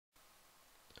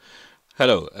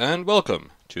Hello and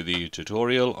welcome to the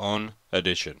tutorial on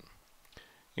addition.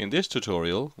 In this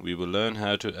tutorial we will learn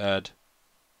how to add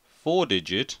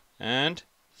 4-digit and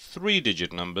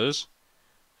 3-digit numbers,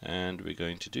 and we're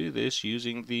going to do this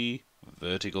using the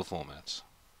vertical format.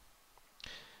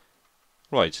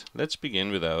 Right, let's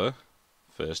begin with our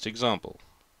first example.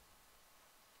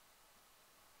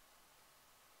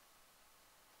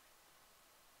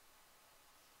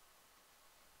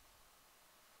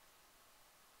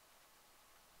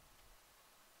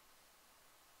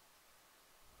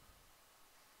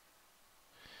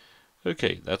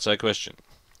 Okay, that's our question.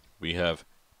 We have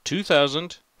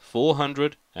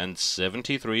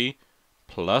 2,473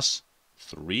 plus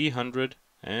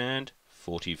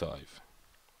 345.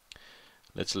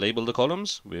 Let's label the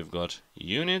columns. We've got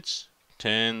units,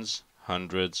 tens,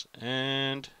 hundreds,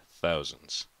 and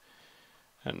thousands.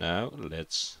 And now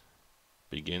let's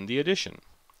begin the addition,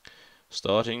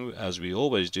 starting as we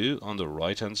always do on the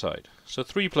right hand side. So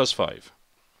 3 plus 5.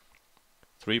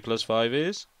 3 plus 5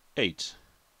 is 8.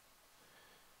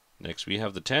 Next we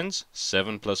have the tens,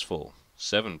 7 plus 4.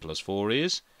 7 plus 4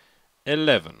 is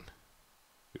 11.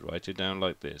 We write it down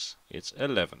like this. It's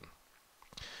 11.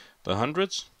 The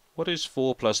hundreds, what is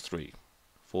 4 plus 3?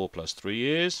 4 plus 3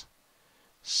 is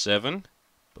 7,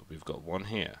 but we've got 1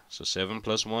 here. So 7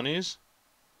 plus 1 is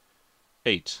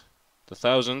 8. The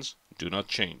thousands do not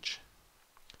change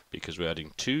because we're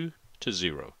adding 2 to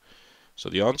 0. So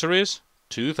the answer is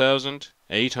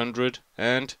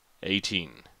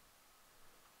 2,818.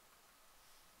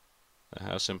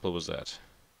 How simple was that?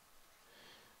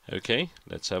 Okay,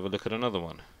 let's have a look at another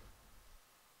one.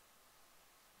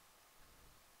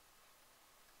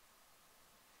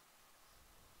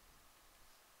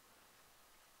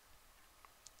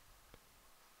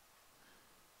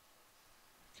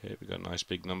 Okay, we've got nice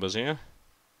big numbers here.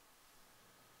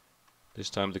 This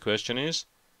time the question is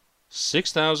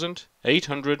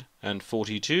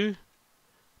 6,842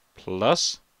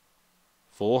 plus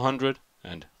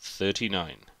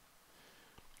 439.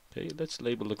 Okay, let's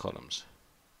label the columns.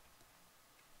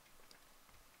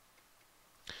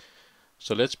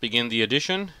 So let's begin the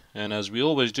addition, and as we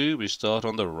always do, we start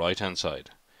on the right hand side.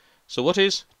 So what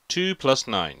is 2 plus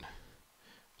 9?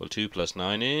 Well, 2 plus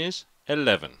 9 is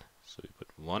 11. So we put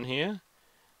 1 here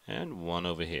and 1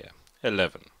 over here.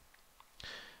 11.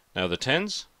 Now the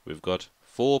tens, we've got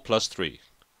 4 plus 3.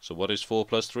 So what is 4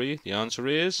 plus 3? The answer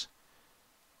is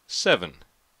 7.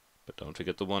 But don't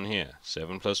forget the 1 here.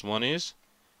 7 plus 1 is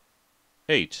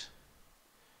 8.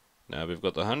 Now we've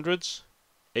got the hundreds.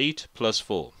 8 plus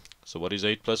 4. So what is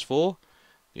 8 plus 4?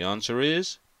 The answer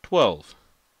is 12.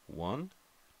 1,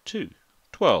 2,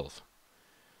 12.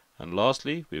 And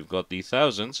lastly, we've got the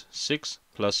thousands. 6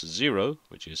 plus 0,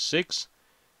 which is 6.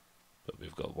 But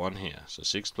we've got 1 here. So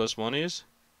 6 plus 1 is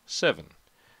 7.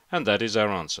 And that is our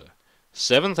answer.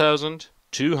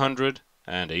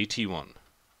 7,281.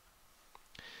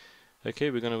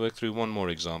 Okay, we're going to work through one more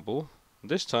example.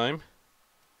 This time,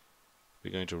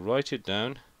 we're going to write it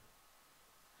down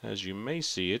as you may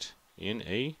see it in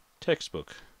a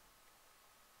textbook.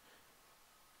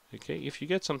 Okay, if you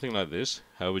get something like this,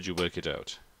 how would you work it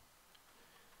out?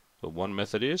 Well, one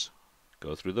method is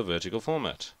go through the vertical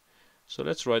format. So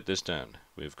let's write this down.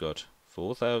 We've got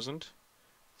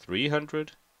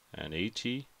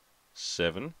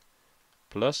 4,387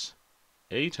 plus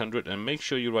 800, and make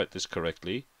sure you write this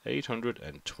correctly,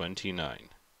 829.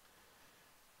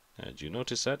 And you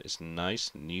notice that it's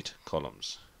nice, neat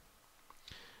columns.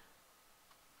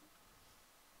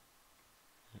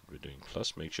 And we're doing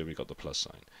plus, make sure we got the plus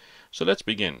sign. So let's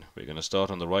begin. We're going to start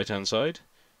on the right hand side.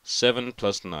 7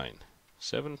 plus 9.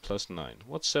 7 plus 9.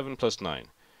 What's 7 plus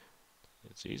 9?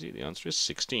 It's easy, the answer is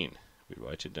 16. We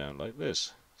write it down like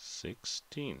this.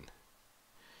 16.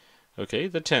 Okay,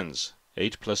 the tens.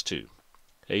 8 plus 2.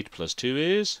 8 plus 2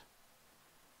 is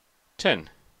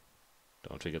 10.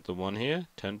 Don't forget the 1 here.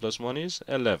 10 plus 1 is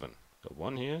 11. Got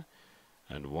 1 here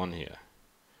and 1 here.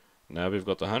 Now we've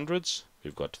got the hundreds.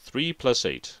 We've got 3 plus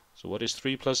 8. So what is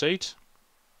 3 plus 8?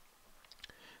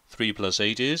 3 plus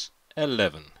 8 is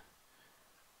 11.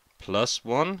 Plus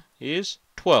 1 is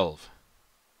 12.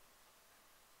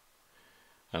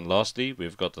 And lastly,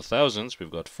 we've got the thousands.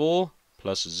 We've got 4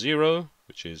 plus 0,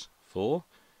 which is 4.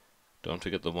 Don't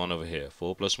forget the 1 over here.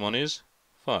 4 plus 1 is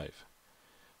 5.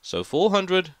 So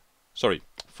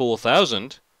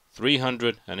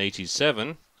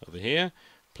 4,387 over here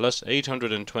plus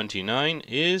 829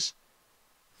 is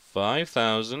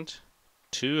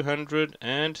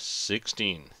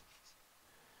 5,216.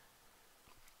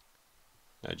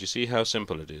 Now do you see how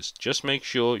simple it is? Just make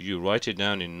sure you write it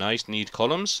down in nice neat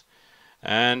columns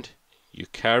and you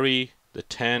carry the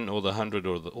 10 or the 100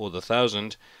 or the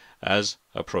 1000 as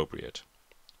appropriate.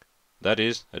 That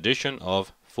is addition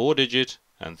of 4-digit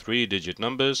and 3-digit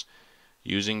numbers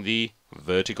using the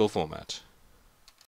vertical format.